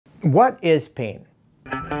What is pain?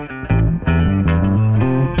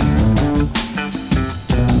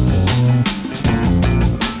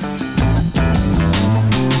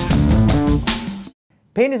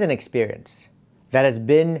 Pain is an experience that has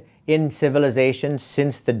been in civilization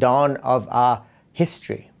since the dawn of our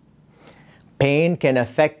history. Pain can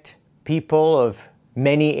affect people of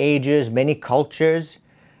many ages, many cultures,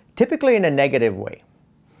 typically in a negative way.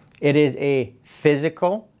 It is a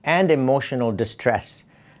physical and emotional distress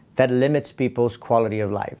that limits people's quality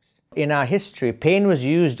of lives. In our history, pain was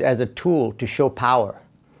used as a tool to show power.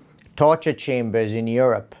 Torture chambers in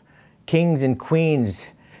Europe, kings and queens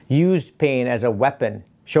used pain as a weapon,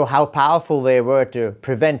 show how powerful they were to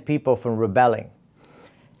prevent people from rebelling.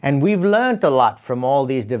 And we've learned a lot from all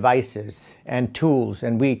these devices and tools,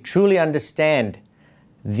 and we truly understand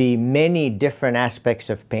the many different aspects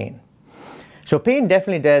of pain. So pain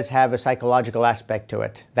definitely does have a psychological aspect to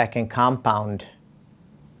it that can compound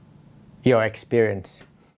your experience.